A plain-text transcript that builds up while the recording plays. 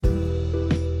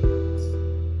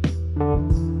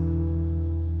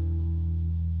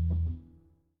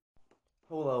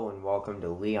welcome to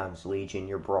Leon's Legion,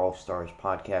 your Brawl Stars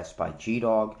podcast by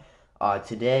G-Dog.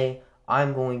 Today,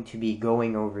 I'm going to be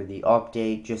going over the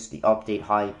update, just the update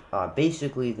hype,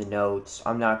 basically the notes.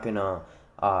 I'm not gonna,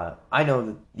 I know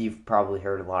that you've probably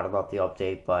heard a lot about the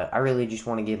update, but I really just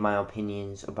want to give my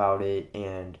opinions about it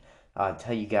and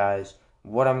tell you guys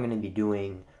what I'm going to be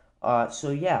doing. So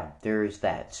yeah, there's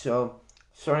that. So,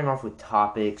 starting off with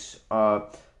topics,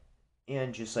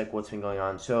 and just like what's been going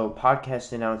on. So,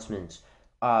 podcast announcements.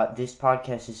 This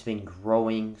podcast has been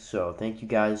growing, so thank you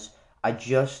guys. I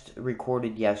just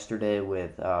recorded yesterday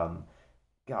with,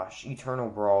 Eternal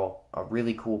Brawl, a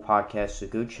really cool podcast, so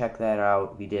go check that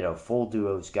out. We did a full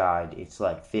duos guide. It's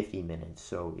like 50 minutes,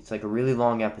 so it's like a really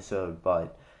long episode,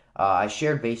 but I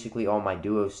shared basically all my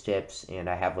duos tips, and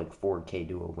I have like 4K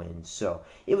duo wins, so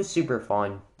it was super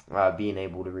fun being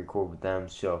able to record with them,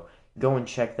 so go and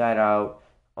check that out.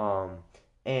 Um,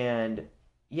 and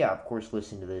yeah, of course,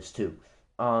 listen to this too.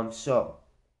 So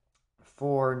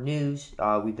for news,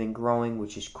 we've been growing,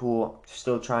 which is cool.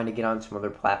 Still trying to get on some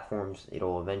other platforms.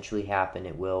 It'll eventually happen.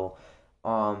 It will.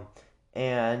 Um,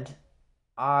 and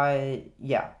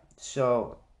yeah.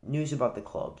 So news about the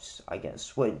clubs, I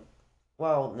guess.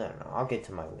 Well, no. I'll get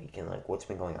to my week and like what's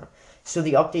been going on. So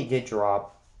the update did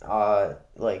drop.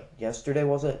 Like yesterday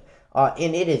was it?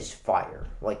 And it is fire.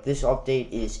 Like this update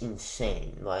is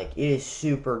insane. Like it is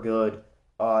super good.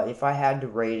 If I had to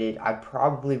rate it, I'd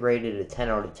probably rate it a 10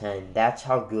 out of 10. That's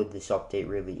how good this update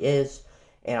really is.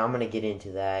 And I'm going to get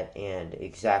into that and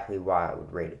exactly why I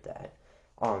would rate it that.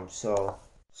 So,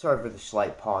 sorry for the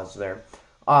slight pause there.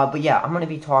 But yeah, I'm going to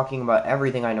be talking about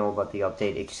everything I know about the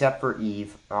update except for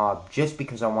Eve, just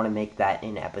because I want to make that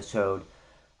an episode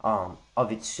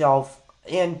of itself.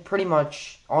 And pretty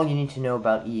much all you need to know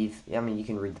about Eve, I mean, you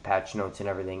can read the patch notes and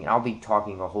everything. And I'll be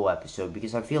talking a whole episode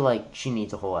because I feel like she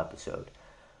needs a whole episode.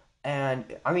 And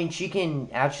I mean, she can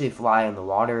actually fly in the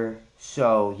water.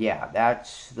 So yeah,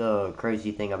 that's the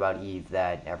crazy thing about Eve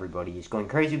that everybody is going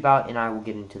crazy about, and I will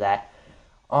get into that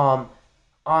um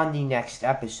on the next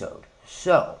episode.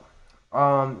 So,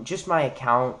 just my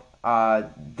account.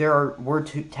 Were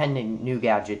 10 new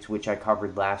gadgets which I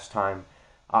covered last time.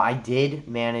 I did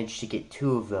manage to get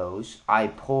two of those. I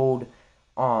pulled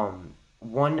one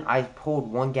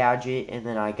gadget, and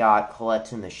then I got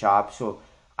Colette's in the shop. So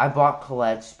I bought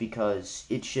Colette's because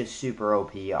it's just super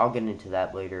OP. I'll get into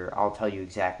that later. I'll tell you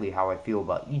exactly how I feel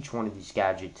about each one of these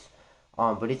gadgets.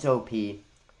 But it's OP.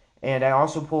 And I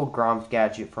also pulled Grom's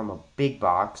gadget from a big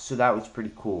box, so that was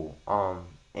pretty cool.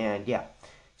 And yeah.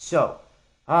 So,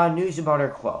 news about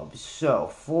our clubs. So,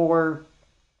 for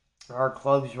our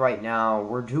clubs right now,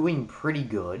 we're doing pretty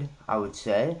good, I would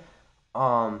say.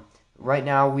 Right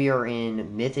now we are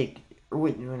in Mythic.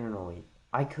 Wait, no, wait.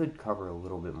 I could cover a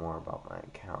little bit more about my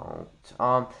account.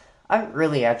 I haven't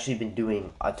really actually been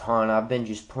doing a ton. I've been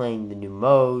just playing the new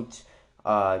modes,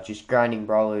 just grinding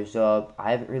brawlers up.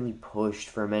 I haven't really pushed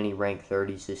for many rank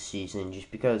 30s this season just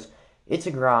because it's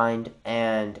a grind,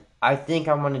 and I think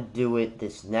I'm going to do it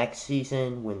this next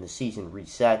season. When the season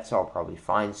resets, I'll probably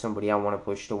find somebody I want to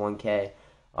push to 1K.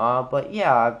 But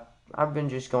yeah, I've been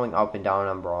just going up and down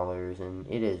on brawlers, and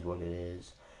it is what it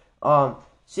is.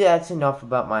 So yeah, that's enough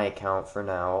about my account for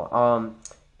now.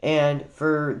 And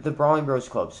for the Brawling Bros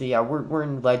Club, so yeah, we're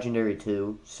in Legendary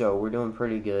 2, so we're doing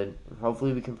pretty good.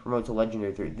 Hopefully we can promote to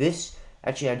Legendary 3.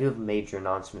 Actually, I do have a major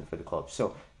announcement for the club.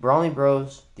 So, Brawling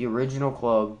Bros, the original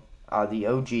club, the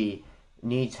OG,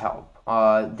 needs help.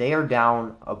 They are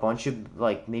down a bunch of,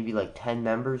 maybe 10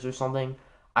 members or something.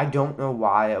 I don't know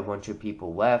why a bunch of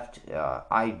people left.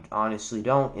 I honestly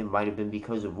don't. It might have been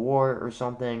because of war or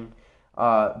something.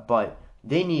 But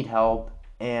they need help,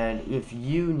 and if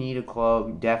you need a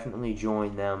club, definitely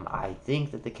join them. I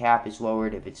think that the cap is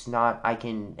lowered. If it's not, I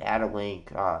can add a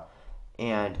link,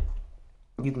 and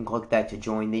you can click that to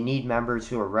join. They need members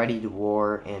who are ready to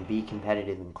war and be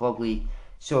competitive in Club League.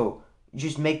 So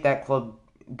just make that club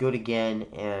good again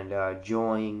and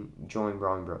join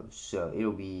Brawling Bros. So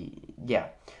it'll be, yeah.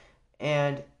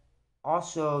 And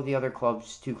also the other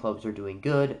clubs, two clubs are doing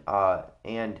good,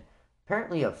 and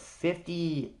apparently a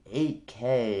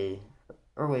 58K,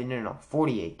 or wait, no,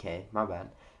 48K, my bad,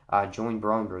 joined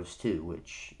Brawling Bros too,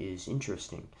 which is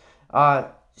interesting.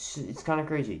 It's kind of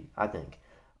crazy, I think.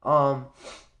 Um,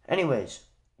 Anyways,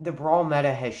 the Brawl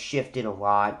meta has shifted a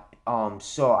lot,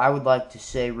 so I would like to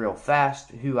say real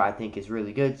fast who I think is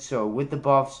really good. So with the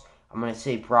buffs, I'm going to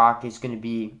say Brock is going to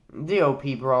be the OP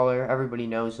brawler. Everybody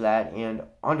knows that. And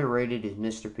underrated is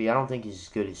Mr. P. I don't think he's as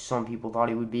good as some people thought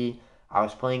he would be. I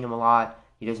was playing him a lot.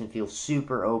 He doesn't feel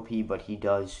super OP, but he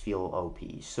does feel OP.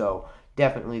 So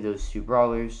definitely those two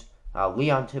brawlers.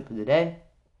 Leon tip of the day.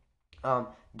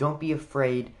 Don't be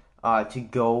afraid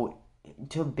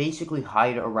to basically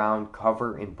hide around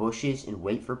cover and bushes and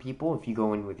wait for people. If you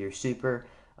go in with your super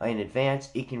in advance,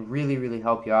 it can really, really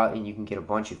help you out and you can get a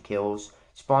bunch of kills.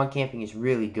 Spawn camping is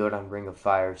really good on Ring of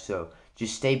Fire, so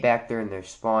just stay back there in their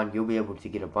spawn. You'll be able to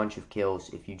get a bunch of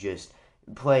kills if you just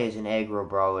play as an aggro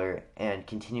brawler and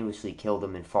continuously kill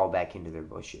them and fall back into their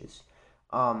bushes.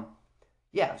 Um,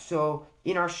 yeah, so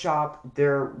in our shop,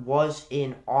 there was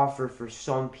an offer for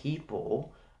some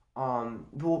people.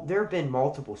 Well, there have been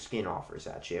multiple skin offers,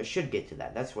 actually. I should get to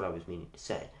that. That's what I was meaning to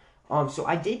say. So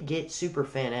I did get Super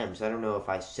Fan M's. I don't know if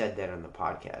I said that on the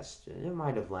podcast. It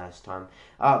might have last time.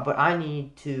 But I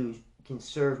need to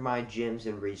conserve my gems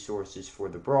and resources for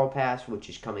the Brawl Pass, which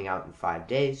is coming out in 5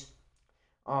 days.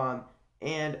 Um,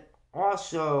 and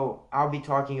also, I'll be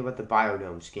talking about the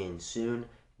Biodome skins soon,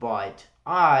 but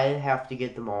I have to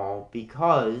get them all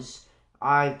because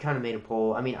I kind of made a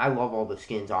poll. I mean, I love all the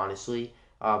skins, honestly,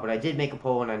 but I did make a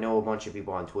poll, and I know a bunch of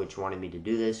people on Twitch wanted me to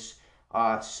do this.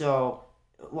 So,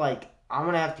 like, I'm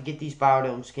gonna have to get these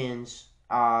Biodome skins,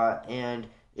 and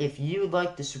if you'd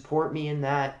like to support me in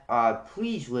that,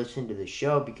 please listen to the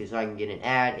show because I can get an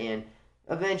ad and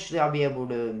eventually I'll be able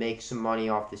to make some money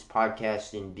off this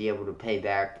podcast and be able to pay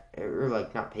back, or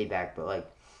like not pay back, but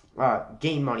like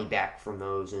gain money back from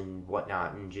those and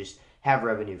whatnot, and just have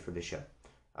revenue for the show.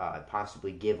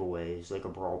 Possibly giveaways, like a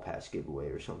Brawl Pass giveaway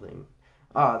or something.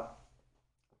 Uh,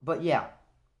 but yeah,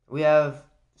 we have,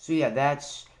 so yeah,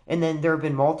 that's, and then there have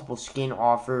been multiple skin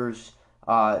offers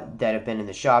that have been in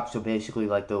the shop. So basically,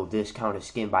 like they'll discount a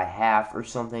skin by half or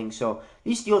something. So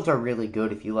these deals are really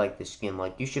good if you like the skin.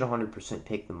 Like you should 100%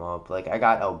 pick them up. Like I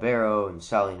got El Barro and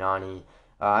Salinani.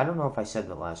 I don't know if I said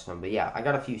that last time, but yeah, I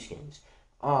got a few skins.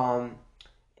 Um,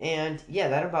 and yeah,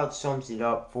 that about sums it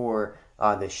up for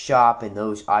the shop and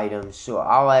those items. So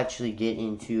I'll actually get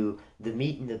into the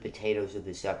meat and the potatoes of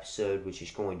this episode, which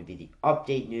is going to be the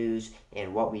update news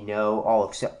and what we know, all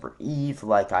except for Eve,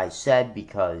 like I said,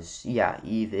 because yeah,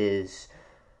 Eve is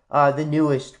the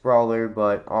newest brawler,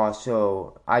 but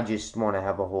also I just want to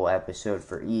have a whole episode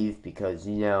for Eve because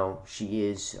she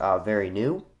is very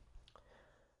new.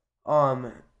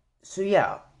 Um, so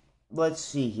yeah, let's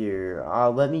see here.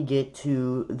 Let me get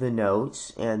to the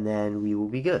notes, and then we will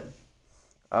be good.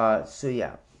 So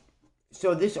yeah.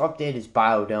 So this update is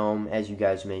Biodome, as you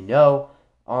guys may know.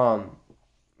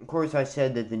 Of course, I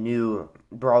said that the new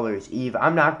brawler is Eve.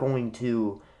 I'm not going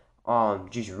to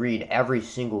just read every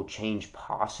single change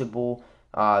possible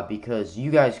because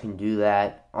you guys can do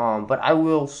that. But I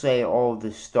will say all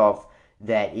the stuff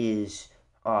that is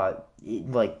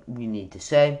like we need to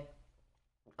say.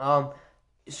 Um,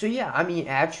 so yeah, I mean,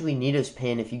 actually, Nita's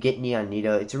pin. If you get Neon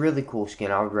Nita, it's a really cool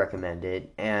skin. I would recommend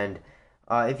it. And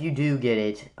if you do get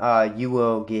it, you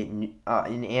will get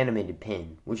an animated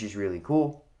pin, which is really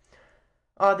cool.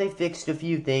 They fixed a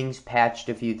few things, patched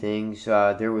a few things.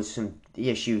 There was some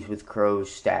issues with crows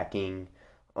stacking.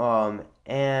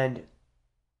 And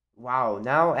wow,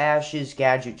 now Ash's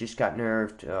gadget just got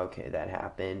nerfed. Okay, that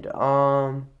happened.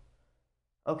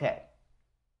 Okay.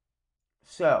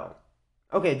 So,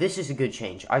 okay, this is a good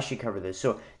change. I should cover this.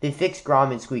 So, they fixed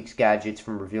Grom and Squeak's gadgets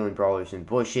from revealing brawlers in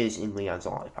bushes in Leon's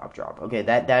Lollipop Drop. Okay,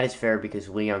 that is fair because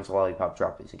Leon's Lollipop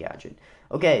Drop is a gadget.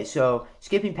 Okay, so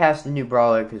skipping past the new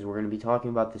brawler because we're going to be talking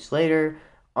about this later.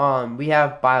 We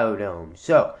have Biodome.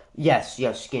 So, yes,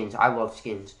 skins. I love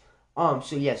skins.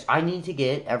 So yes, I need to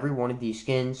get every one of these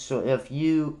skins. So if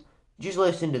you just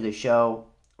listen to the show,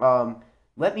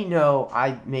 let me know.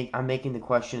 I'm making the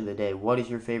question of the day. What is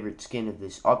your favorite skin of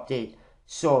this update?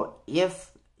 So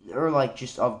if, or like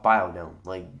just of Biodome,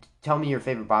 like tell me your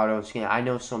favorite Biodome skin. I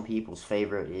know some people's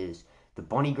favorite is the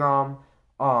Bunny Grom,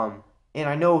 and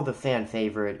I know the fan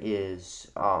favorite is,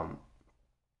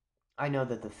 I know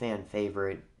that the fan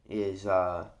favorite is,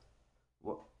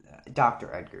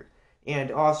 Dr. Edgar.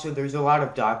 And also, there's a lot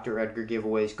of Dr. Edgar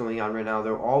giveaways going on right now.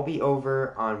 They'll all be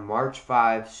over on March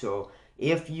 5, so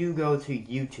if you go to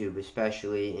YouTube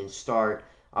especially and start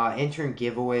entering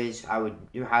giveaways, I would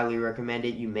highly recommend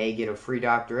it. You may get a free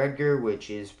Dr. Edgar, which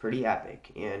is pretty epic.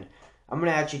 And I'm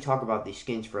going to actually talk about these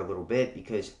skins for a little bit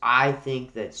because I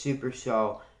think that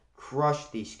Supercell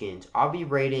crushed these skins. I'll be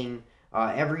rating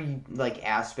every like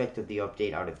aspect of the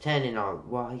update out of 10, and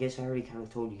I guess I already kind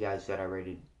of told you guys that I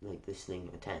rated like this thing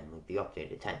a 10, like the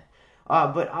update a 10.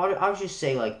 But I'll just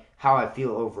say like how I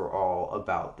feel overall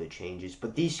about the changes.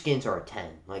 But these skins are a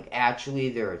 10. Like actually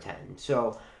they're a 10.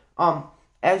 So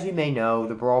as you may know,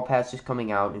 the Brawl Pass is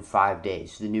coming out in 5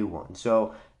 days, the new one.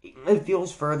 So it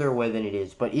feels further away than it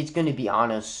is, but it's going to be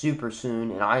on us super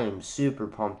soon, and I am super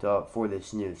pumped up for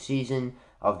this new season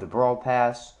of the Brawl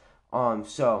Pass.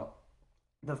 So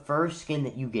the first skin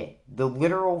that you get, the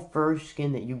literal first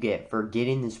skin that you get for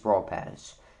getting this Brawl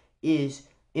Pass, is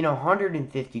in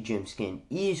 150 gem skin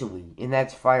easily, and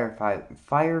that's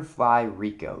Firefly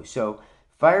Rico. So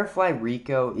Firefly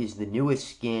Rico is the newest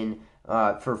skin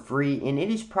for free, and it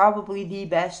is probably the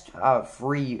best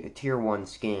free tier 1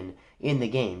 skin in the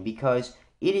game because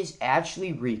it is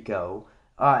actually Rico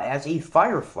as a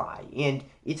Firefly, and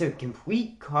it's a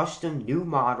complete custom new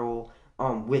model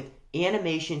with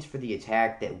animations for the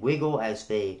attack that wiggle as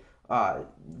they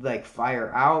like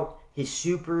fire out. His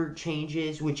super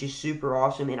changes, which is super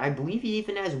awesome, and I believe he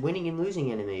even has winning and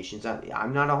losing animations.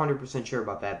 I'm not 100% sure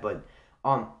about that, but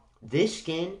this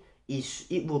skin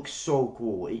it looks so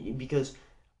cool because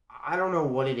I don't know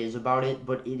what it is about it,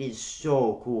 but it is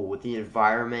so cool with the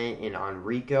environment and on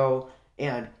Rico.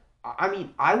 And I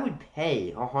mean, I would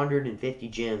pay 150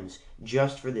 gems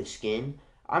just for this skin.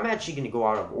 I'm actually going to go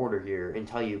out of order here and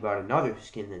tell you about another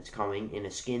skin that's coming, and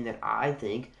a skin that I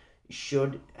think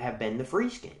should have been the free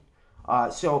skin.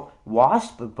 So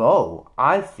Wasp Bow,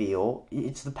 I feel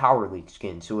it's the Power League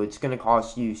skin, so it's going to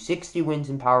cost you 60 wins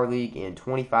in Power League and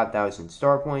 25,000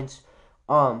 star points.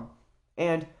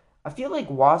 And I feel like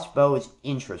Wasp Bow is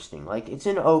interesting. Like it's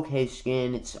an okay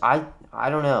skin. I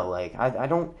don't know. Like I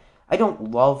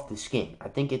don't love the skin. I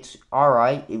think it's all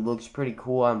right. It looks pretty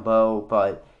cool on Bow,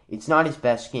 but it's not his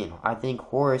best skin. I think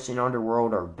Horus and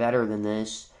Underworld are better than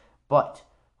this. But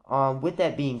with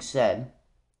that being said,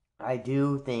 I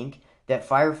do think that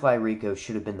Firefly Rico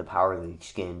should have been the Power League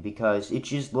skin because it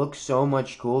just looks so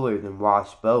much cooler than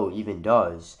Wasp Bow even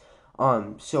does.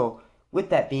 So with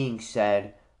that being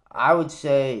said, I would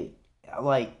say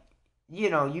like you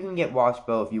can get Wasp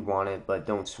Bow if you want it, but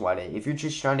don't sweat it. If you're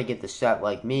just trying to get the set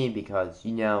like me because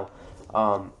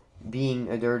um, being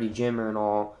a dirty gymmer and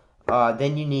all,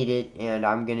 then you need it, and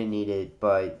I'm gonna need it.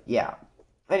 But yeah,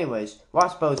 anyways,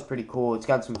 Wasp Bow is pretty cool. It's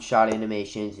got some shot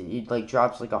animations. It like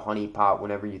drops like a honey pot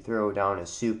whenever you throw down a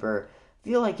super. I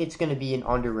feel like it's going to be an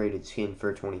underrated skin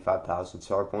for 25,000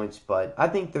 star points, but I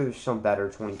think there's some better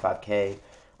 25k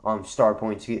star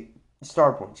points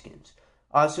skins.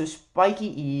 So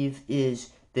Spiky Eve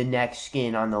is the next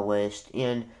skin on the list,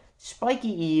 and Spiky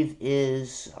Eve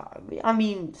is,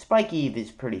 Spiky Eve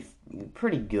is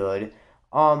pretty good.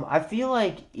 I feel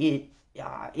like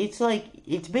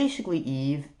it's basically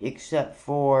Eve except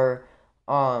for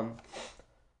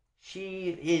she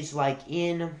is like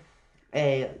in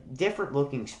a different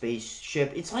looking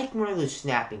spaceship. It's like one of those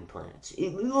snapping planets.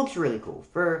 It looks really cool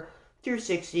for tier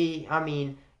 60. I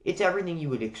mean, it's everything you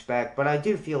would expect, but I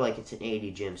do feel like it's an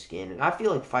 80 gem skin, and I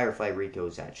feel like Firefly Rico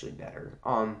is actually better.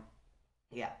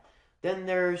 Yeah. Then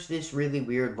there's this really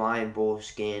weird Lion Bull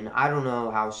skin. I don't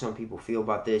know how some people feel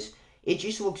about this. It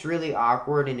just looks really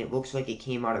awkward, and it looks like it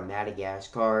came out of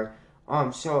Madagascar.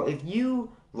 So if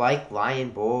you like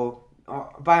Lion Bull,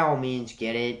 by all means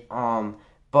get it.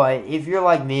 But if you're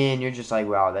like me and you're just like,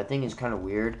 wow, that thing is kind of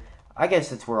weird, I guess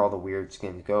that's where all the weird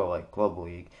skins go, like Club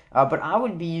League. But I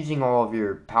would be using all of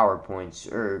your power points,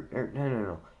 or no, no,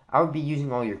 no. I would be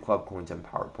using all your club coins on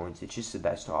power points. It's just the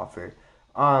best offer.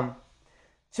 Um,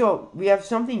 so we have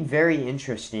something very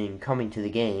interesting coming to the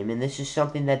game, and this is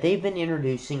something that they've been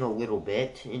introducing a little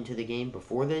bit into the game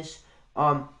before this.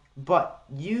 But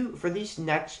for these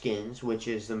next skins, which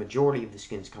is the majority of the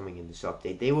skins coming in this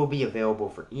update, they will be available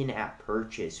for in-app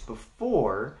purchase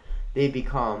before they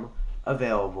become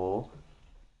available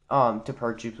to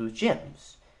purchase with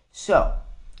gems. So,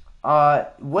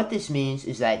 what this means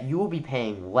is that you will be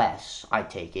paying less, I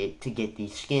take it, to get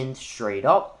these skins straight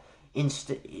up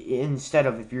instead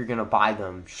of if you're going to buy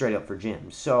them straight up for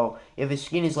gems. So, if a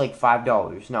skin is like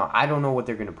 $5, now I don't know what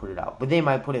they're going to put it out, but they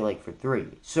might put it like for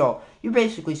 $3. So, you're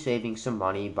basically saving some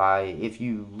money by, if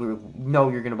you know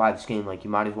you're going to buy the skin, like you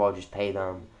might as well just pay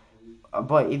them.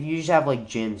 But if you just have like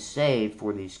gems saved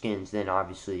for these skins, then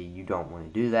obviously you don't want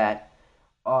to do that.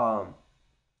 Um,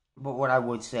 but what I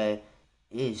would say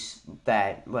is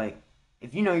that like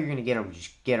if you know you're gonna get them,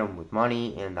 just get them with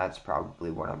money, and that's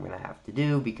probably what I'm gonna have to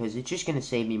do because it's just gonna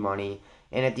save me money.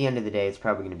 And at the end of the day, it's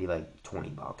probably gonna be like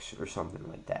 $20 or something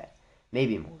like that,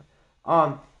 maybe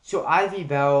more. So Ivy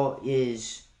Bell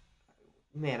is,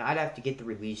 man, I'd have to get the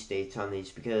release dates on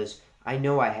these because I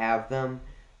know I have them.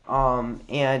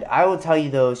 And I will tell you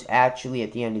those actually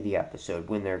at the end of the episode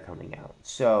when they're coming out.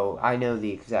 So I know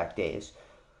the exact days.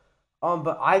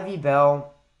 But Ivy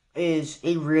Bell is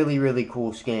a really, really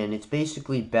cool skin. It's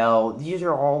basically Bell. These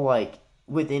are all like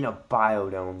within a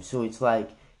biodome. So it's like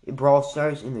Brawl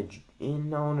Stars no,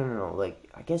 no, no, no. Like,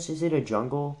 I guess, is it a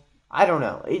jungle? I don't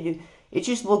know. It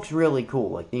just looks really cool.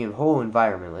 Like, the whole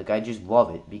environment. Like, I just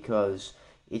love it because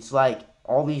it's like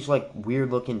all these like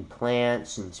weird looking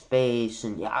plants and space,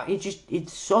 and yeah,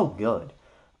 it's so good.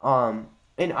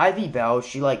 And Ivy Bell,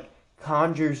 she like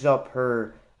conjures up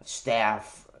her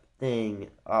staff thing,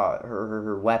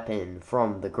 her weapon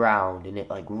from the ground, and it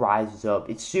like rises up.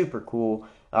 It's super cool.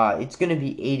 It's gonna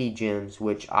be 80 gems,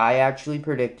 which I actually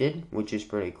predicted, which is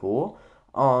pretty cool.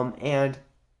 And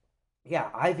yeah,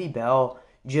 Ivy Bell,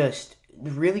 just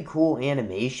really cool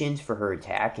animations for her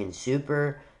attack and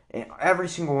super. And every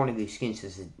single one of these skins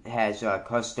has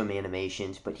custom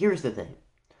animations. But here's the thing: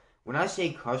 when I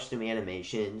say custom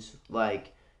animations,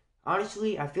 like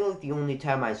honestly, I feel like the only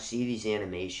time I see these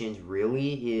animations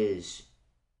really is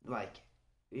like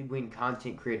when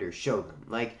content creators show them.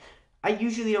 Like I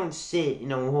usually don't sit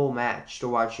in a whole match to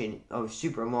watch a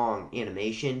super long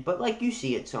animation, but like you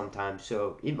see it sometimes,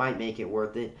 so it might make it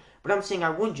worth it. But I'm saying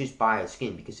I wouldn't just buy a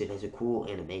skin because it has a cool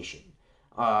animation.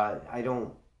 I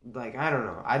don't I don't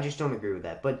know. I just don't agree with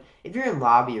that. But if you're in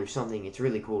lobby or something, it's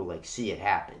really cool to like see it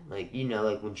happen. Like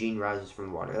like when Gene rises from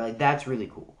the water, like that's really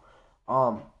cool.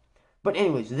 Um, but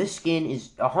anyways, this skin is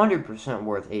 100%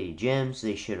 worth 80 gems.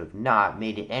 They should have not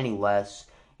made it any less,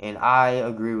 and I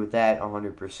agree with that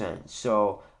 100%.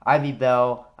 So Ivy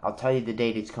Bell, I'll tell you the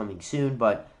date it's coming soon,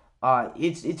 but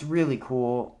it's really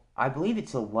cool. I believe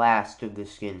it's the last of the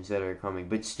skins that are coming,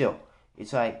 but still,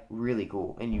 it's like really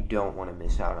cool, and you don't want to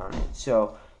miss out on it.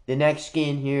 So the next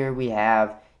skin here we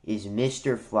have is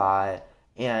Mr. Fly,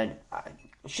 and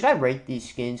should I rate these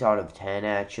skins out of 10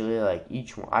 actually? Like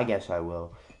each one, I guess I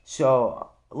will. So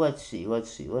let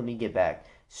me get back.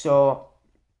 So,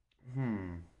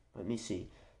 let me see.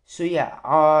 So yeah,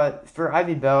 for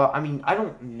Ivy Bell, I mean, I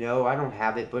don't know, I don't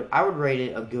have it, but I would rate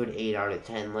it a good 8 out of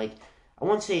 10. Like, I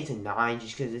wouldn't say it's a 9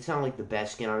 just because it's not like the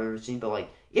best skin I've ever seen, but like,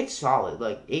 it's solid.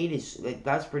 Like, 8 is, like,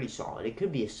 that's pretty solid. It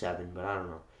could be a 7, but I don't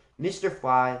know. Mr.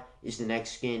 Fly is the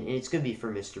next skin, and it's gonna be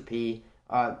for Mr. P.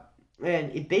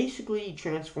 And it basically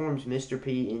transforms Mr.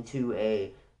 P into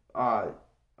a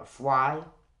fly,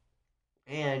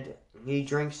 and he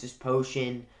drinks this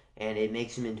potion and it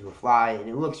makes him into a fly, and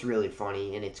it looks really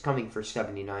funny, and it's coming for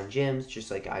 79 gems just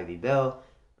like Ivy Bell.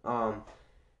 um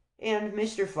and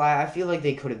Mr. Fly, I feel like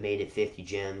they could have made it 50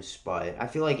 gems, but I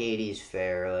feel like 80 is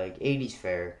fair. Like 80 is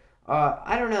fair.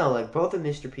 I don't know, like both of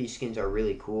Mr. P skins are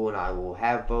really cool, and I will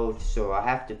have both, so I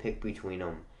have to pick between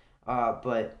them.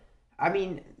 But I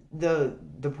mean, the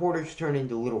porters turn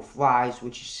into little flies,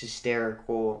 which is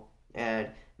hysterical, and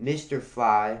Mr.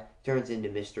 Fly turns into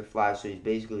Mr. Fly, so he's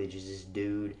basically just this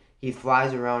dude. He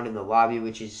flies around in the lobby,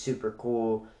 which is super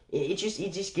cool. It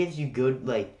just gives you good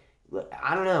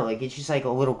I don't know, like it's just like a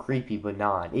little creepy, but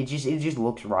not. It just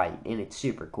looks right, and it's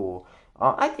super cool.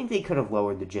 I think they could have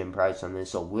lowered the gym price on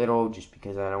this a little, just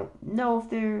because I don't know if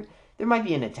there might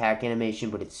be an attack animation,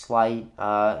 but it's slight,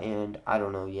 and I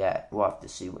don't know yet. We'll have to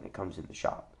see when it comes in the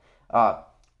shop. Uh,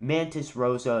 Mantis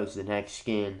Rosa is the next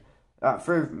skin.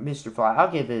 For Mr. Fly,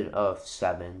 I'll give it a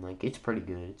 7. Like, it's pretty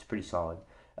good. It's pretty solid.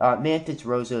 Mantis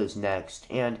Rosa is next.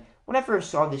 And when I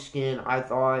first saw this skin, I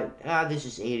thought, this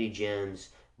is 80 gems.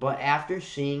 But after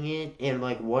seeing it and,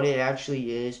 like, what it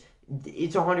actually is,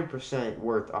 it's 100%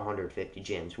 worth 150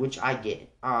 gems, which I get.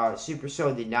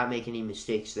 Supercell did not make any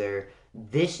mistakes there.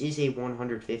 This is a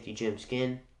 150 gem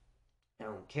skin. I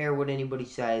don't care what anybody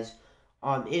says.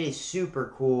 It is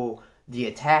super cool. The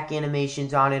attack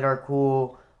animations on it are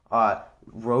cool.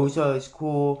 Rosa is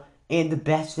cool, and the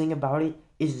best thing about it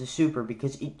is the super,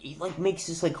 because it like makes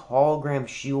this like hologram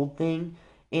shield thing,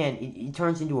 and it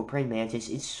turns into a praying mantis.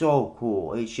 It's so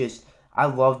cool. It's just I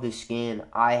love the skin.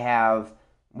 I have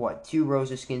two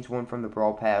Rosa skins, one from the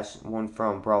Brawl Pass, one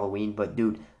from Brawloween. But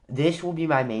dude, this will be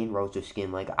my main Rosa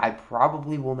skin. Like I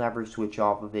probably will never switch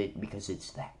off of it because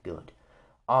it's that good.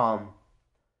 Um,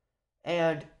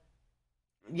 and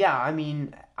yeah, I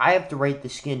mean, I have to rate the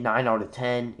skin 9 out of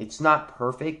 10. It's not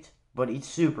perfect, but it's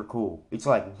super cool. It's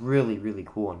like really, really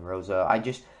cool in Rosa.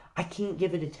 I can't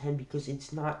give it a 10 because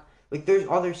it's not, like, there's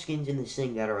other skins in this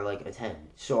thing that are like a 10.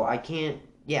 So I can't,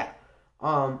 yeah.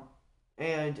 Um,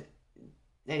 and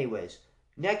anyways,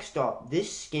 next up,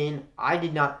 this skin I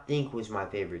did not think was my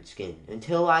favorite skin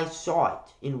until I saw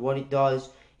it in what it does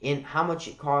and how much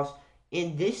it costs.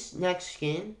 And this next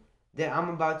skin that I'm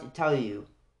about to tell you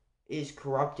is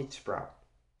Corrupted Sprout.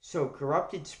 So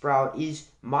Corrupted Sprout is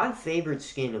my favorite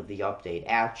skin of the update,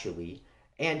 actually.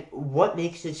 And what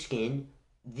makes this skin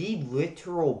the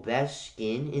literal best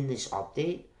skin in this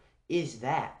update is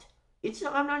that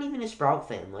I'm not even a Sprout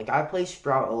fan. Like I play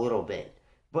Sprout a little bit,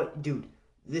 but dude,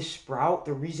 the Sprout,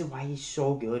 the reason why he's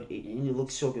so good and it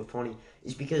looks so good funny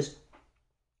is because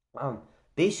um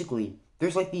basically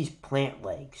there's like these plant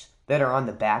legs that are on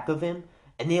the back of him,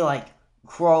 and they like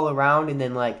crawl around, and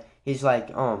then like his like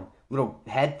little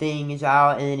head thing is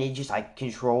out, and then it just like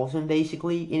controls him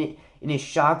basically. And his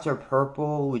shots are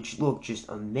purple, which look just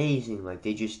amazing. Like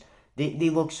they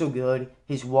look so good.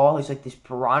 His wall is like this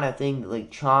piranha thing that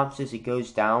like chomps as it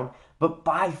goes down. But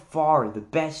by far the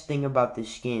best thing about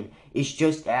this skin is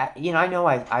just I know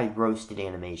I roasted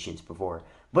animations before,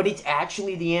 but it's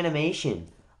actually the animation.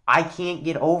 I can't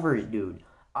get over it, dude.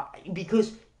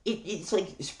 Because it's like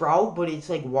Sprout, but it's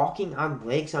like walking on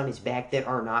legs on his back that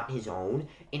are not his own,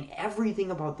 and everything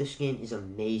about the skin is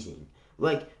amazing.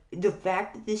 Like the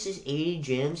fact that this is 80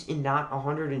 gems and not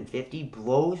 150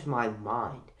 blows my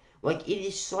mind. Like it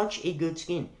is such a good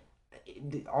skin.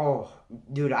 Oh,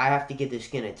 dude, I have to get this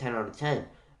skin a 10 out of 10.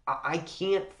 I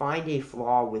can't find a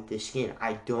flaw with this skin.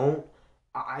 I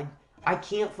I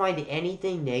can't find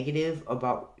anything negative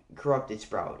about Corrupted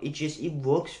Sprout. It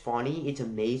looks funny. It's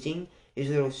amazing. His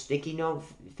little sticky note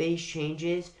face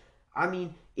changes. I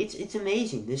mean, it's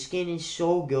amazing. This skin is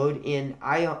so good, and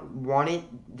I want it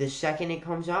the second it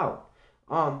comes out.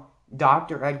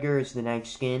 Dr. Edgar is the next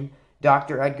skin.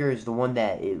 Dr. Edgar is the one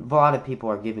that a lot of people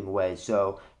are giving away.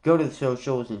 So go to the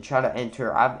socials and try to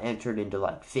enter. I've entered into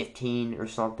like 15 or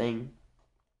something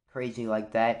crazy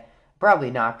like that.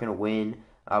 Probably not gonna win,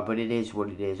 but it is what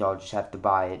it is. I'll just have to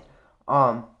buy it.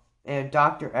 Um, and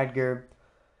Dr. Edgar,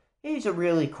 he's a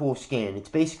really cool skin. It's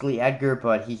basically Edgar,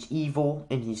 but he's evil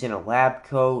and he's in a lab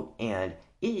coat. And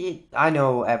I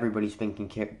know everybody's been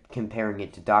comparing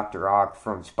it to Dr. Ock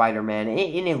from Spider-Man,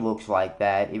 and it looks like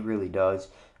that. It really does.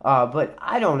 But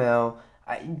I don't know.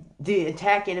 The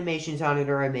attack animations on it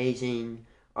are amazing.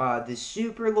 The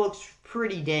super looks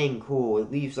pretty dang cool.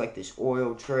 It leaves like this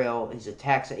oil trail. His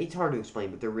attacks, it's hard to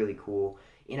explain, but they're really cool.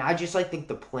 And I just like think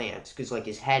the plants, because like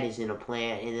his head is in a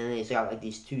plant, and then he's got like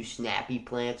these two snappy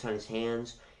plants on his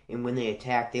hands, and when they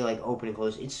attack, they like open and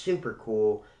close. It's super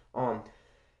cool.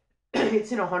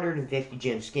 It's an 150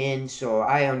 gem skin, so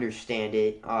I understand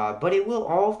it. But it will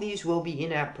all of these will be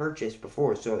in-app purchase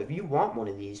before, so if you want one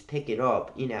of these, pick it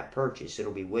up in-app purchase.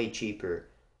 It'll be way cheaper.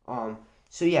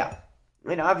 So yeah,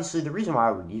 and obviously the reason why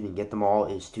I would even get them all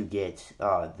is to get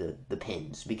the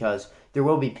pins, because there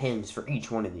will be pins for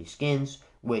each one of these skins,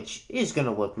 which is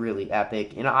gonna look really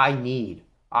epic, and I need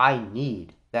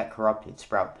that corrupted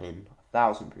sprout pin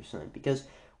 1,000%, because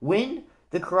when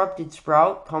the corrupted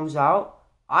sprout comes out,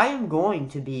 I am going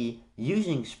to be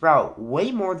using Sprout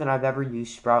way more than I've ever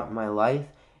used Sprout in my life,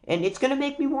 and it's going to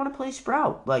make me want to play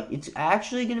Sprout. Like, it's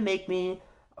actually going to make me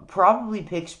probably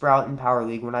pick Sprout in Power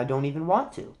League when I don't even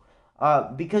want to.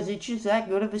 Because it's just that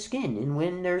good of a skin, and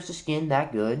when there's a skin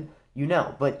that good, you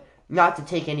know. But not to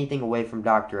take anything away from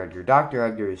Dr. Edgar. Dr.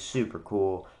 Edgar is super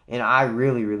cool, and I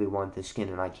really, really want this skin,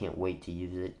 and I can't wait to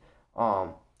use it.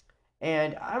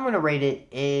 And I'm going to rate it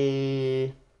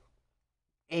a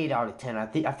 8 out of 10.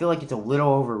 I feel like it's a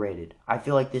little overrated. I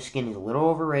feel like this skin is a little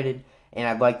overrated, and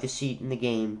I'd like to see it in the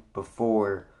game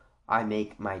before I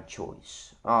make my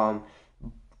choice.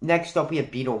 Next up we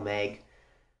have Beetle Meg.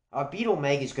 Beetle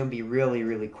Meg is going to be really,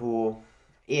 really cool.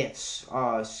 It's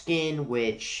skin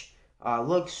which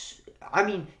looks, I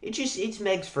mean, it's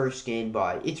Meg's first skin,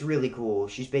 but it's really cool.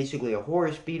 She's basically a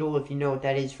Horus beetle, if you know what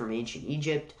that is, from ancient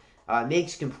Egypt.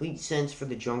 Makes complete sense for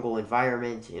the jungle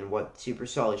environment and what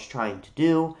Supercell is trying to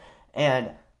do,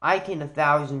 and I can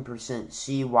 1,000%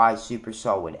 see why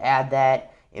Supercell would add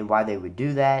that and why they would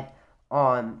do that.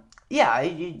 Yeah,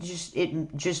 it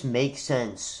just makes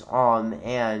sense.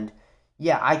 And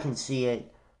yeah, I can see it.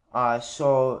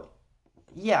 So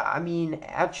yeah, I mean,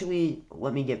 actually,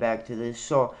 let me get back to this.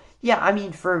 So yeah, I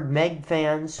mean, for Meg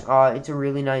fans, it's a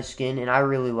really nice skin, and I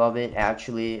really love it.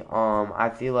 Actually,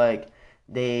 I feel like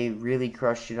they really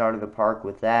crushed it out of the park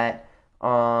with that.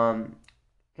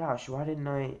 Gosh, why didn't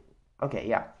I? Okay,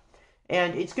 yeah,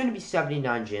 and it's gonna be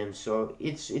 79 gems, so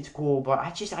it's cool. But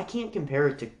I can't compare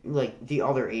it to like the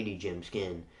other 80 gem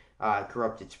skin,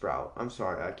 Corrupted Sprout. I'm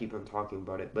sorry, I keep on talking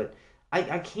about it, but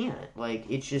I can't. Like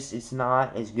it's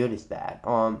not as good as that.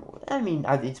 I mean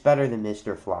it's better than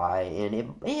Mr. Fly,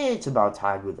 and it's about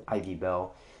tied with Ivy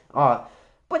Bell. Uh,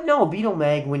 but no, Beetle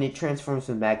Meg, when it transforms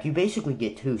to Mech, you basically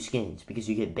get two skins, because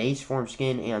you get base form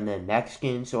skin and then Mech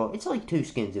skin, so it's like two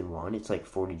skins in one. It's like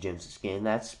 40 gems a skin.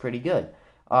 That's pretty good.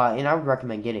 And I would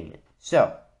recommend getting it.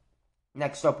 So,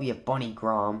 next up we have Bunny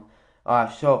Grom.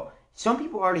 So some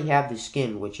people already have this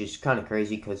skin, which is kind of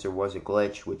crazy because there was a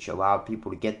glitch which allowed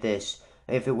people to get this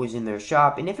if it was in their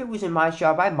shop. And if it was in my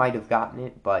shop, I might have gotten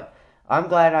it, but I'm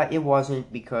glad it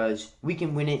wasn't, because we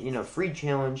can win it in a free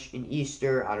challenge in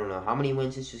Easter. I don't know how many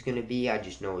wins this is going to be. I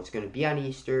just know it's going to be on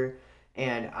Easter.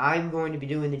 And I'm going to be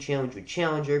doing the challenge with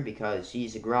Challenger because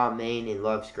he's a Grom main and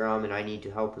loves Grom, and I need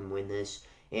to help him win this.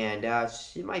 And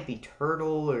it might be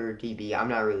Turtle or DB. I'm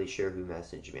not really sure who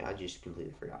messaged me. I just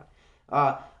completely forgot.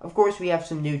 Of course, we have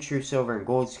some new True Silver and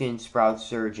Gold skins, Sprout,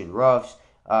 Surge, and Ruffs,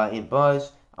 and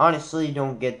Buzz. Honestly,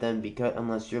 don't get them because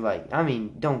unless you're like,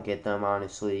 don't get them.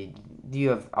 Honestly, you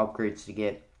have upgrades to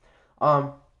get.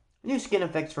 Um, New skin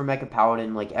effects for Mecha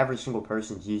Paladin. Like every single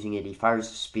person's using it. He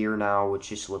fires a spear now, which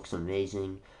just looks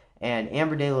amazing. And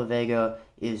Amber de la Vega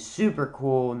is super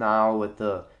cool now with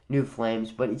the new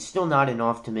flames, but it's still not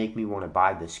enough to make me want to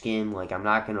buy the skin. Like I'm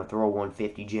not gonna throw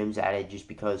 150 gems at it just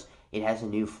because it has a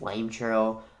new flame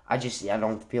trail. I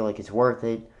don't feel like it's worth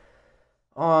it.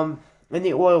 And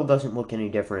the oil doesn't look any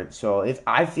different. So if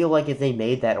I feel like if they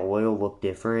made that oil look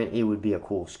different, it would be a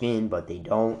cool skin, but they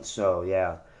don't. So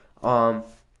yeah. Um.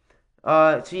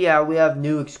 So yeah, we have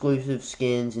new exclusive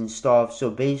skins and stuff. So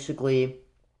basically,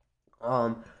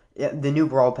 yeah, the new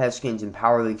Brawl Pass skins and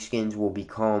Power League skins will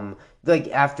become like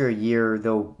after a year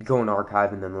they'll go in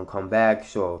archive and then they'll come back.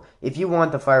 So if you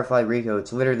want the Firefly Rico,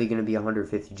 it's literally going to be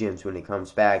 150 gems when it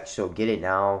comes back. So get it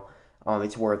now.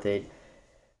 It's worth it.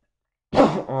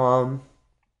 um,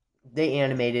 they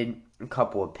animated a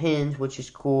couple of pins, which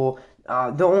is cool.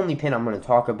 The only pin I'm going to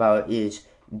talk about is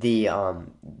the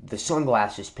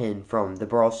sunglasses pin from the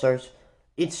Brawl Stars.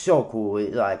 It's so cool.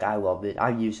 Like I love it. I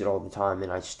use it all the time,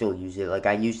 and I still use it. Like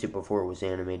I used it before it was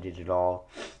animated at all.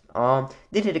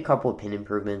 They did a couple of pin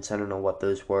improvements. I don't know what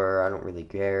those were. I don't really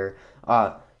care.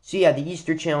 So yeah, the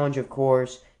Easter challenge, of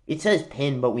course. It says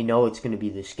pin, but we know it's going to be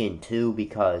the skin too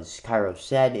because Cairo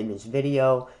said in his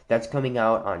video that's coming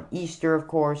out on Easter, of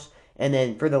course. And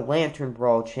then for the Lantern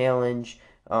Brawl challenge,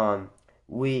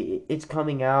 it's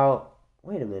coming out.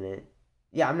 Wait a minute.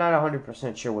 Yeah, I'm not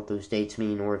 100% sure what those dates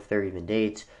mean or if they're even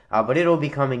dates, but it'll be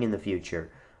coming in the future.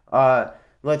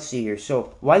 Let's see here.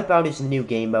 So, Wipeout is the new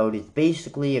game mode. It's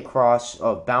basically a cross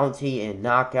of Bounty and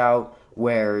Knockout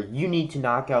where you need to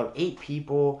knock out 8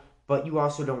 people, but you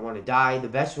also don't want to die. The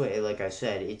best way, like I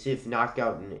said, it's if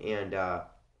Knockout and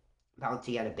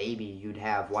Bounty had a baby, you'd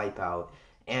have Wipeout.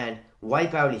 And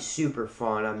Wipeout is super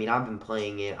fun. I mean, I've been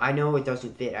playing it. I know it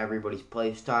doesn't fit everybody's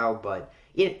playstyle, but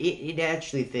it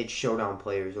actually fits Showdown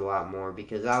players a lot more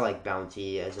because I like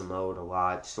Bounty as a mode a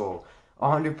lot. So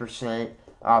 100%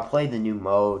 play the new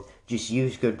mode. Just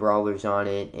use good brawlers on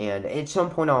it. And at some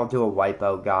point I'll do a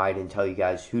Wipeout guide and tell you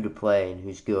guys who to play and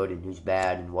who's good and who's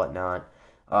bad and whatnot.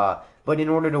 But in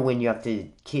order to win, you have to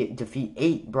defeat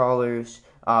 8 brawlers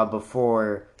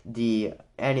before the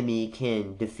enemy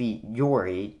can defeat your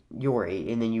 8,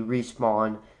 and then you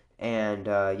respawn. And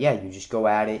yeah, you just go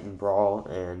at it and brawl,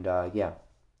 and yeah.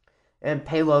 And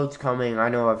Payload's coming. I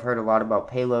know I've heard a lot about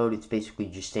Payload. It's basically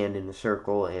just stand in a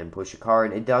circle and push a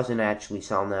card. It doesn't actually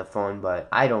sound that fun, but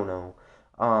I don't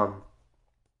know.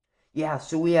 Yeah,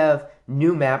 so we have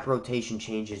new map rotation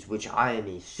changes, which I am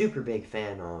a super big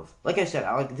fan of. Like I said,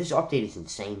 this update is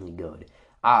insanely good.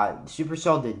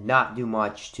 Supercell did not do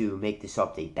much to make this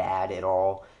update bad at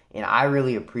all, and I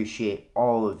really appreciate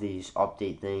all of these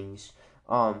update things.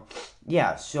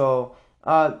 Yeah, so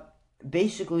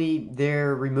basically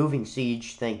they're removing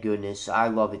Siege. Thank goodness. I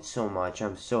love it so much.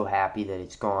 I'm so happy that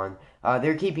it's gone.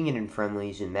 They're keeping it in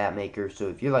friendlies and map maker. So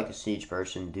if you're like a Siege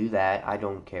person, do that. I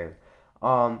don't care.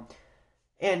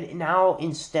 And now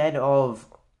instead of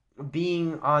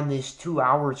being on this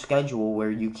 2-hour schedule where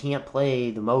you can't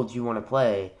play the modes you want to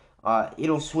play,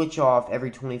 it'll switch off every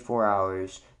 24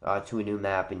 hours to a new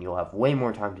map, and you'll have way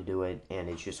more time to do it, and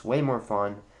it's just way more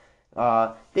fun.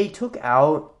 They took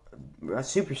out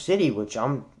Super City, which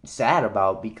I'm sad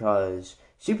about because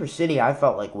Super City I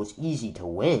felt like was easy to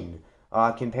win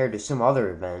compared to some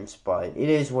other events, but it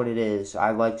is what it is.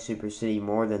 I like Super City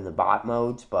more than the bot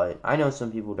modes, but I know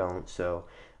some people don't, so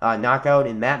Knockout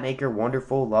and Mapmaker,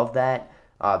 wonderful, love that.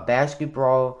 Basket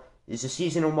Brawl is a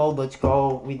seasonal mode, let's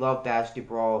go. We love Basket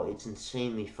Brawl, it's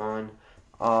insanely fun.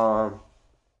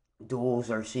 Duels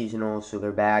are seasonal, so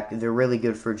they're back. They're really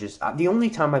good for just... the only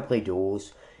time I play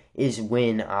duels is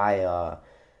when I...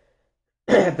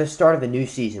 at the start of a new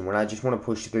season, when I just want to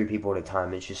push 3 people at a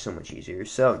time. It's just so much easier.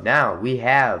 So, now we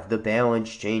have the balance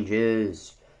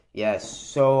changes. Yes,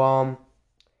 so, I'm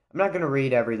not going to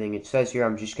read everything it says here.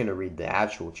 I'm just going to read the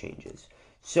actual changes.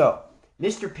 So,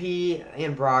 Mr. P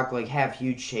and Brock, like, have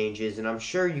huge changes, and I'm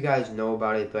sure you guys know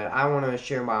about it, but I want to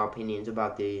share my opinions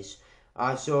about these.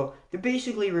 So, they're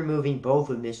basically removing both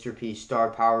of Mr. P's star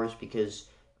powers because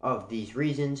of these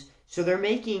reasons. So, they're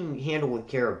making Handle with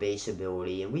Care a base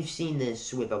ability, and we've seen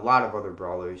this with a lot of other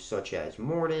brawlers, such as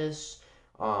Mortis,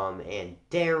 and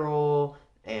Daryl,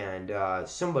 and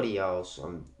somebody else.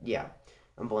 Yeah,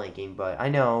 I'm blanking, but I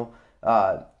know.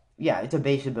 Yeah, it's a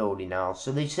base ability now.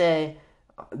 So, they say,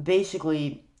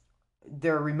 basically,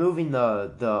 they're removing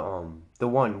the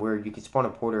one where you could spawn a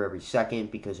porter every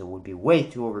second because it would be way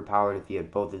too overpowered if you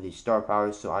had both of these star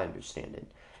powers. So I understand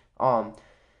it. Um,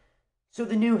 so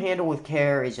the new handle with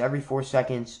care is every 4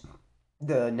 seconds.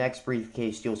 The next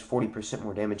briefcase deals 40%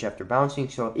 more damage after bouncing,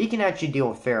 so it can actually deal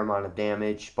a fair amount of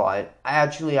damage. But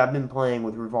I've been playing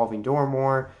with revolving door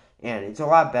more, and it's a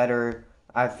lot better.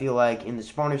 I feel like, and the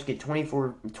spawners get 20%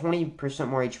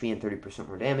 more HP and 30%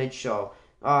 more damage, so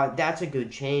that's a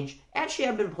good change. Actually,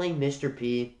 I've been playing Mr.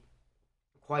 P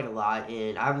quite a lot,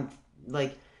 and I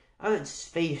haven't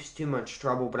faced too much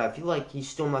trouble, but I feel like he's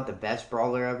still not the best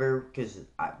brawler ever, because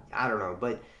I don't know,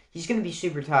 but he's going to be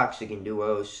super toxic in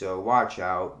duos, so watch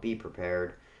out, be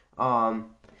prepared.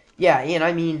 Um, yeah, and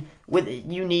I mean,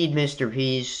 you need Mr.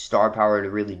 P's star power to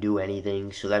really do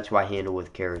anything, so that's why handle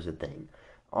with care is a thing.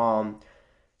 Um,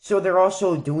 so they're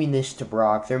also doing this to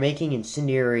Brock. They're making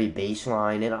incendiary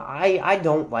baseline, and I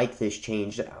don't like this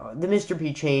change. The Mr.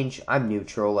 P change, I'm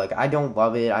neutral. Like, I don't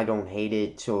love it, I don't hate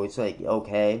it, so it's like,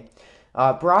 okay.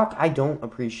 Brock, I don't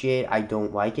appreciate. I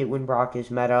don't like it when Brock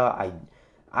is meta.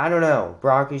 I don't know.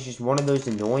 Brock is just one of those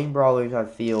annoying brawlers. I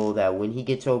feel that when he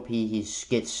gets OP, he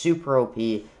gets super OP.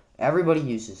 Everybody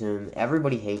uses him.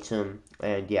 Everybody hates him,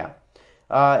 and yeah.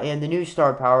 And the new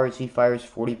star power is he fires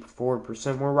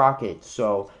 44% more rockets.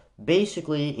 So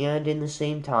basically, and in the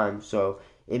same time, so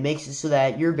it makes it so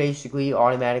that you're basically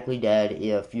automatically dead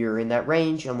if you're in that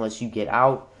range unless you get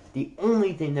out. The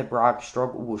only thing that Brock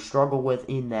will struggle with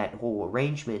in that whole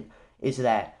arrangement is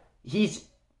that he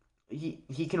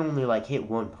can only like hit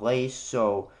one place,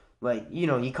 so like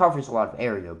he covers a lot of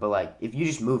area, but like if you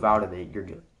just move out of it, you're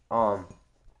good.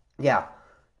 Yeah,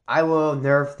 I will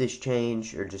nerf this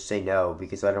change or just say no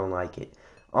because I don't like it.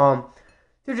 Um,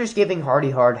 they're just giving Hardy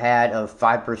Hard Hat a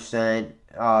 5%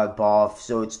 buff,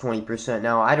 so it's 20%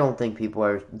 now. I don't think people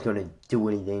are gonna do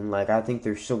anything. Like I think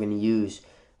they're still gonna use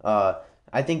uh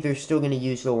I think they're still gonna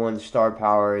use the one star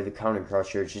power, the Counter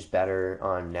Crusher. It's just better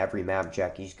on every map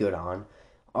Jackie's good on.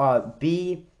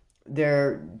 B,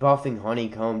 they're buffing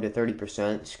Honeycomb to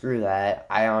 30%. Screw that.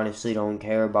 I honestly don't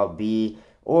care about B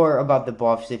or about the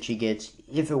buffs that she gets.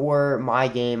 If it were my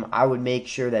game, I would make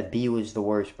sure that B was the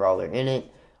worst brawler in it.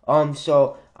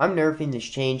 So I'm nerfing this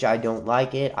change. I don't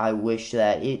like it. I wish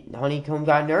that Honeycomb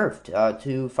got nerfed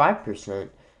to 5%.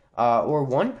 Or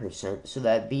 1%, so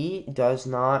that B does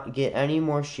not get any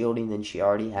more shielding than she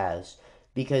already has.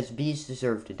 Because Bs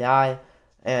deserve to die,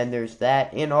 and there's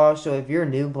that. And also, if you're a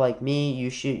noob like me,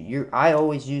 I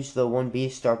always use the 1B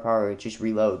star power, it just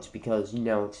reloads, because,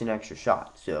 it's an extra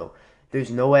shot. So, there's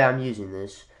no way I'm using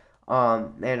this.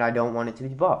 And I don't want it to be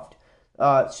buffed.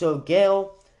 So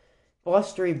Gale,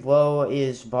 Blustery Blow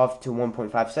is buffed to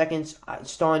 1.5 seconds.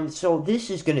 Stun, so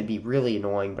this is going to be really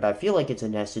annoying, but I feel like it's a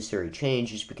necessary change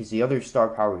just because the other star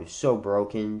power is so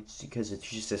broken, because it's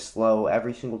just as slow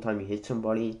every single time you hit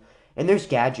somebody. And there's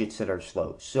gadgets that are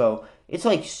slow, so it's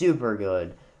like super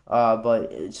good.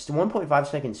 But it's 1.5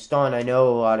 second stun. I know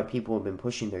a lot of people have been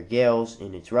pushing their Gales,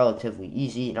 and it's relatively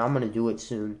easy, and I'm going to do it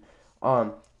soon.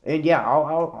 And yeah,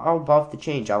 I'll buff the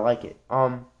change. I like it.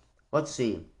 Let's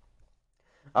see.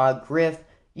 Griff,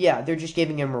 yeah, they're just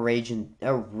giving him a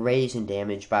raise in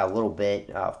damage by a little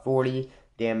bit, 40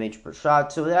 damage per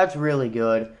shot, so that's really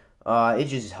good. It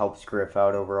just helps Griff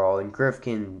out overall, and Griff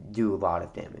can do a lot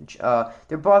of damage.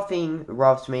 They're buffing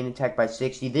Ruff's main attack by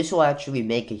 60. This will actually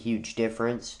make a huge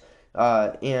difference.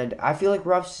 And I feel like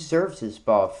Ruffs deserves this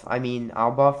buff. I mean,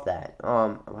 I'll buff that.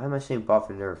 Why am I saying buff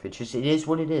and nerf? It is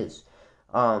what it is.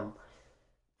 Um,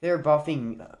 they're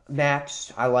buffing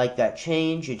Max. I like that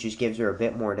change. It just gives her a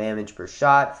bit more damage per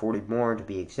shot, 40 more to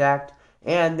be exact.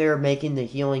 And they're making the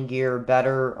healing gear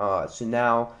better. So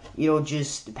now it'll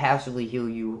just passively heal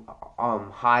you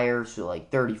higher, so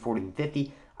like 30, 40, and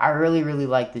 50. I really, really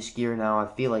like this gear now. I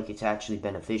feel like it's actually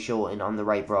beneficial, and on the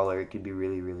right brawler, it could be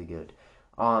really, really good.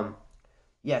 Um,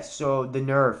 yes, so the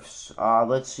nerfs.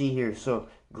 Let's see here. So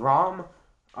Grom,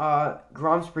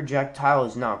 Grom's projectile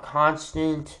is now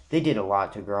constant. They did a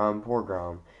lot to Grom. Poor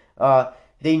Grom.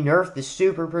 They nerfed the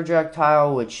super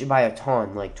projectile, which by a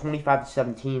ton, like 25 to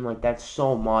 17, like that's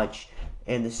so much.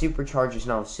 And the supercharge is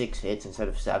now 6 hits instead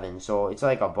of 7, so it's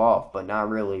like a buff, but not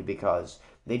really because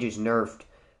they just nerfed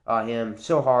him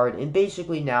so hard. And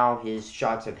basically now his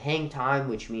shots have hang time,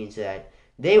 which means that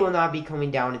they will not be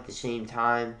coming down at the same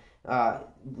time,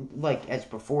 like as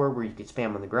before, where you could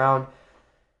spam on the ground.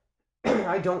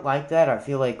 I don't like that. I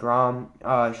feel like Grom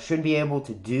should be able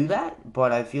to do that,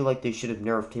 but I feel like they should have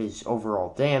nerfed his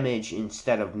overall damage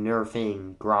instead of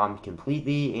nerfing Grom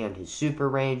completely and his super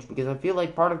range, because I feel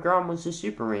like part of Grom was his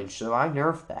super range, so I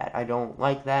nerfed that. I don't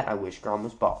like that. I wish Grom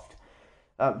was buffed.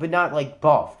 but not like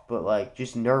buffed, but like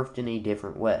just nerfed in a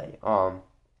different way.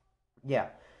 Yeah.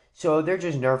 So they're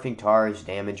just nerfing Tara's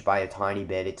damage by a tiny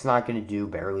bit. It's not going to do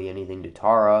barely anything to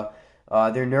Tara.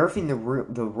 They're nerfing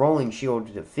the rolling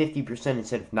shield to 50%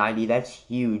 instead of 90. That's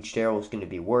huge. Daryl's going to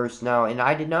be worse now, and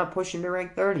I did not push him to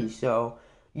rank 30. So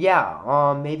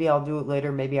yeah, maybe I'll do it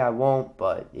later. Maybe I won't,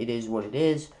 but it is what it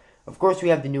is. Of course, we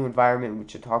have the new environment,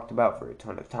 which I talked about for a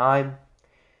ton of time.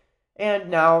 And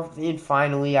now, and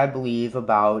finally, I believe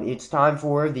it's time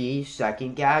for the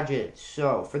second gadget.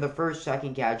 So, for the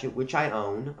second gadget, which I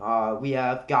own, we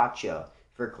have Gotcha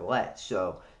for Colette.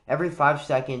 So, every 5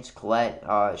 seconds, Colette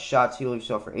shots heal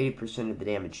herself for 80% of the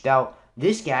damage dealt.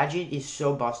 This gadget is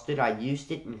so busted. I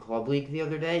used it in Club League the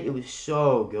other day. It was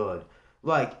so good.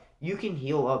 Like, you can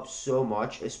heal up so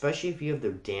much, especially if you have the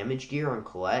damage gear on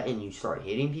Colette and you start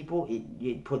hitting people.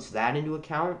 It puts that into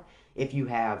account. If you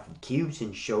have cubes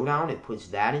in Showdown, it puts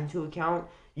that into account.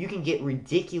 You can get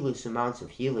ridiculous amounts of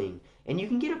healing. And you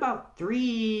can get about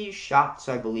 3 shots,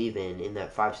 I believe, in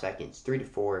that 5 seconds. 3 to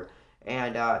 4.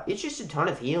 And it's just a ton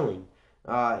of healing.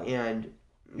 And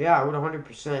yeah, I would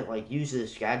 100% like use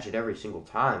this gadget every single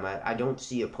time. I don't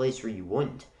see a place where you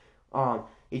wouldn't.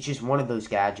 It's just one of those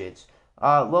gadgets.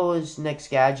 Lola's next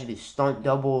gadget is Stunt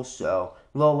Double. So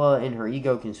Lola and her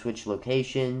ego can switch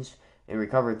locations and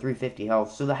recover 350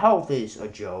 health. So the health is a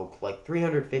joke. Like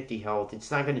 350 health, it's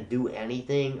not going to do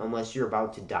anything unless you're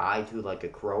about to die to like a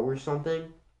crow or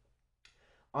something.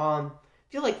 I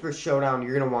feel like for Showdown,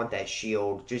 you're going to want that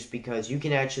shield just because you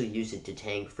can actually use it to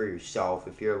tank for yourself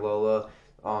if you're Lola.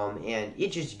 And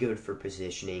it's just good for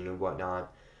positioning and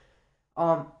whatnot.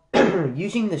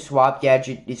 Using the swap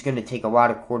gadget is going to take a lot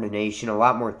of coordination, a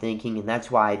lot more thinking, and that's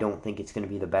why I don't think it's going to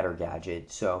be the better gadget.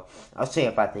 So I'll say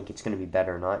if I think it's going to be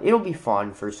better or not. It'll be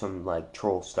fun for some like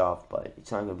troll stuff, but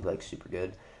it's not going to be like super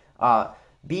good.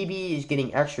 BB is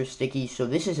getting extra sticky, so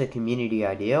this is a community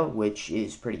idea, which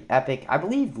is pretty epic. I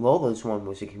believe Lola's one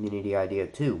was a community idea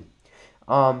too.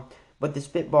 But the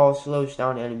spitball slows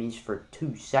down enemies for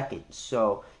 2 seconds.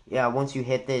 So yeah, once you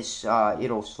hit this,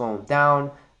 it'll slow them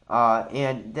down.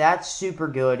 And that's super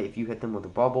good. If you hit them with a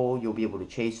bubble, you'll be able to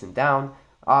chase them down.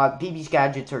 BB's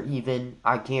gadgets are even.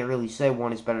 I can't really say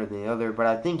one is better than the other, but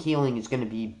I think healing is going to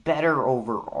be better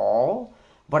overall.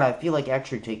 But I feel like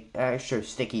extra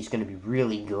sticky is going to be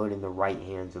really good in the right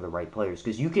hands of the right players,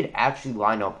 because you could actually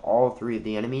line up all 3 of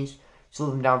the enemies, slow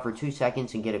them down for 2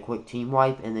 seconds, and get a quick team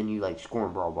wipe, and then you like score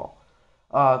in Brawl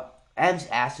Ball. Em's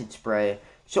acid spray.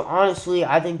 So honestly,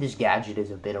 I think this gadget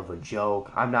is a bit of a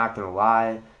joke. I'm not gonna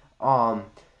lie.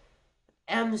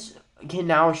 Ems can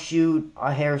now shoot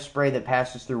a hairspray that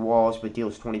passes through walls but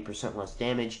deals 20% less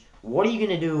damage. What are you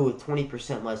going to do with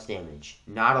 20% less damage?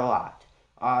 Not a lot.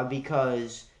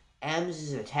 Because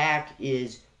Ems' attack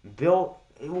is built...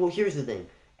 Well, here's the thing.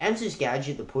 Ems'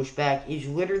 gadget, the pushback, is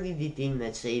literally the thing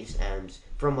that saves Ems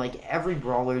from like every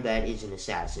brawler that is an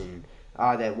assassin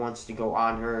that wants to go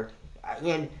on her.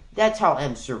 And that's how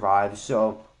Ems survives,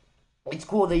 so... It's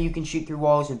cool that you can shoot through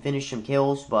walls and finish some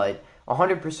kills, but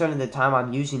 100% of the time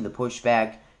I'm using the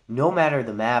pushback, no matter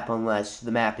the map, unless the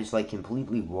map is like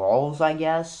completely walls, I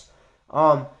guess.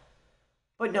 But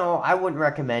no, I wouldn't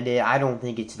recommend it. I don't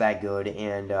think it's that good,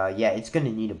 and yeah, it's going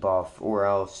to need a buff, or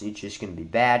else it's just going to be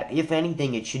bad. If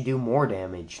anything, it should do more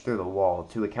damage through the wall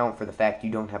to account for the fact you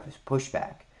don't have this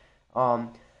pushback.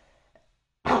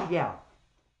 Yeah.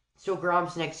 So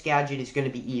Grom's next gadget is going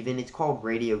to be even. It's called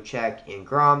Radio Check, and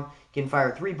Grom can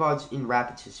fire 3 buds in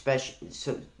rapid succession.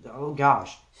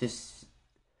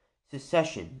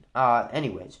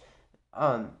 Anyways,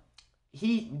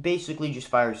 he basically just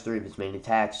fires 3 of his main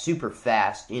attacks super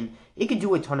fast, and it can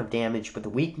do a ton of damage, but the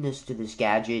weakness to this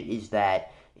gadget is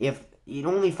that if it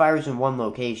only fires in one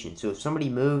location, so if somebody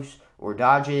moves or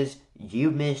dodges,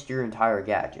 you've missed your entire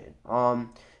gadget.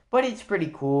 But it's pretty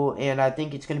cool, and I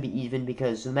think it's going to be even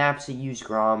because the maps that use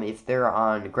Grom, if they're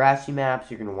on grassy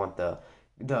maps, you're going to want the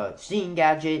seeing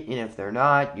gadget, and if they're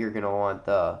not, you're going to want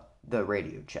the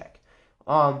radio check.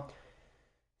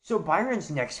 So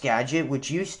Byron's next gadget, which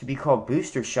used to be called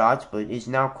Booster Shots, but is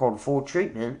now called Full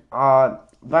Treatment,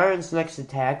 Byron's next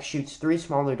attack shoots 3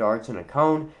 smaller darts in a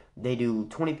cone. They do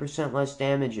 20% less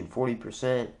damage and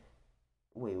 40%...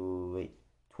 Wait.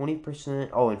 20%...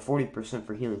 Oh, and 40%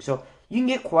 for healing. So you can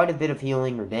get quite a bit of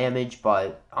healing or damage,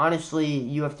 but honestly,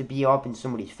 you have to be up in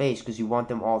somebody's face because you want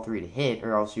them all 3 to hit,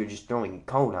 or else you're just throwing a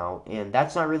cone out, and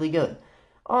that's not really good.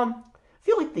 I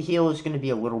feel like the heal is going to be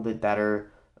a little bit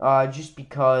better, just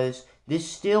because this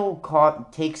still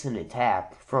takes an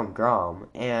attack from Grom,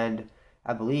 and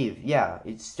I believe, yeah,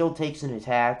 it still takes an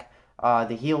attack.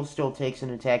 The heal still takes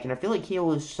an attack, and I feel like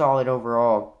heal is solid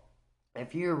overall.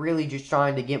 If you're really just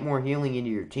trying to get more healing into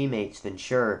your teammates, then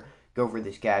sure, go for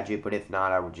this gadget. But if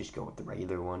not, I would just go with the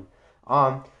regular one.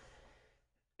 Um,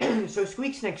 so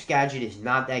Squeak's next gadget is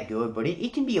not that good, but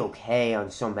it can be okay on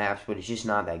some maps, but it's just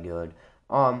not that good.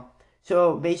 Um,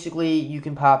 so basically, you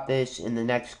can pop this, and the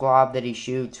next glob that he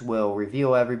shoots will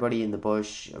reveal everybody in the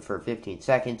bush for 15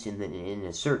 seconds in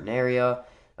a certain area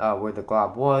where the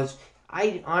glob was.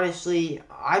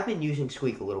 I've been using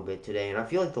Squeak a little bit today, and I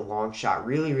feel like the long shot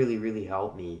really, really, really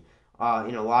helped me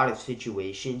in a lot of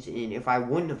situations. And if I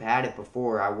wouldn't have had it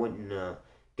before, I wouldn't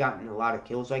gotten a lot of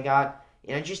kills I got.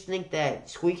 And I just think that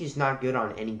Squeak is not good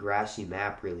on any grassy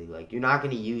map, really. Like, you're not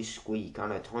going to use Squeak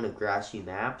on a ton of grassy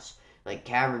maps, like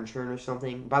Cavern Churn or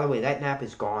something. By the way, that map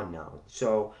is gone now.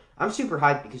 So, I'm super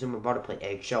hyped because I'm about to play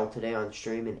Eggshell today on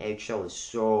stream, and Eggshell is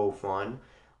so fun.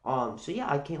 So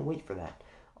yeah, I can't wait for that.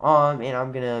 And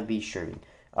I'm going to be streaming.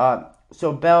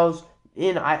 So Bells,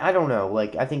 I don't know,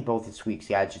 like, I think both of Squeak's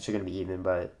gadgets are going to be even,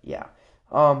 but yeah.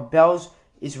 Bells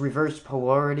is reverse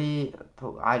polarity.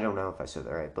 I don't know if I said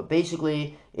that right, but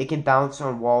basically it can bounce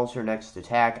on walls or next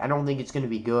attack. I don't think it's going to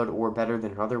be good or better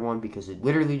than another one because it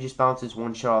literally just bounces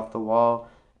one shot off the wall,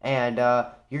 and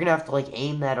you're gonna have to like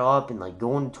aim that up and like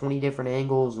go in 20 different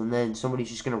angles, and then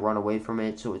somebody's just gonna run away from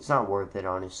it. So it's not worth it,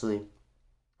 honestly.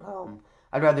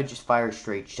 I'd rather just fire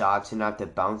straight shots and not have to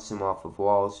bounce them off of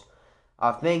walls.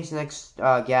 Fang's next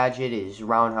gadget is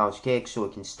Roundhouse Kick, so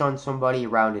it can stun somebody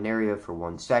around an area for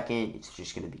 1 second. It's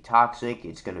just going to be toxic.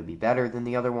 It's going to be better than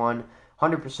the other one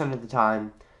 100% of the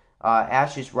time.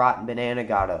 Ash's Rotten Banana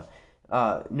got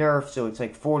a nerf, so it's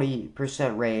like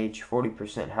 40% rage,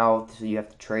 40% health, so you have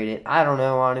to trade it. I don't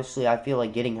know, honestly. I feel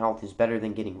like getting health is better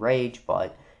than getting rage,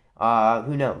 but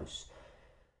who knows?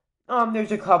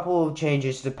 There's a couple of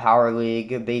changes to Power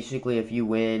League. Basically, if you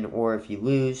win or if you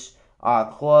lose,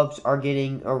 clubs are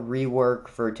getting a rework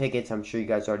for tickets. I'm sure you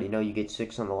guys already know you get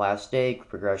 6 on the last day.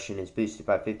 Progression is boosted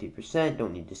by 50%.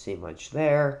 Don't need to say much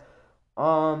there.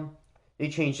 They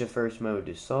changed the first mode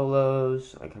to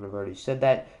solos. I kind of already said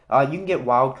that. You can get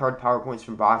wildcard power points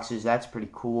from boxes. That's pretty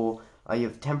cool. You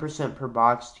have 10% per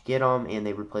box to get them, and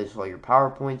they replace all your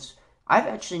power points. I've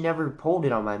actually never pulled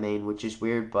it on my main, which is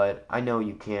weird, but I know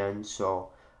you can.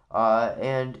 So,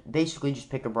 and basically just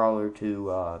pick a brawler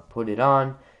to put it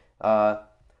on. Uh,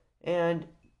 and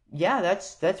yeah,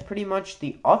 that's pretty much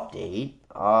the update.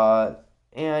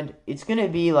 And it's gonna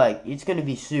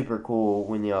be super cool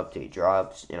when the update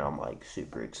drops, and I'm like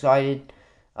super excited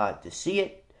to see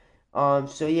it.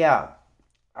 So yeah,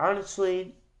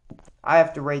 honestly, I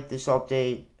have to rate this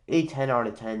update a 10 out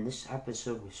of 10. This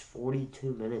episode was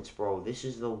 42 minutes, bro. This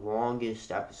is the longest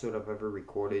episode I've ever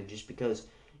recorded just because,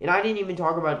 and I didn't even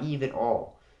talk about Eve at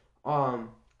all. Um,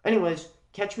 anyways,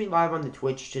 catch me live on the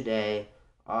Twitch today.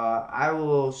 I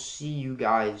will see you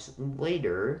guys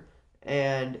later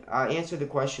and answer the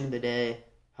question of the day.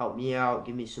 Help me out,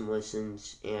 give me some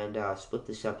listens, and split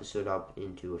this episode up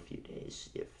into a few days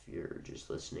if you're just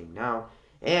listening now.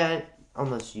 And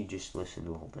unless you just listen to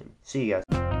the whole thing. See you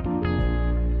guys.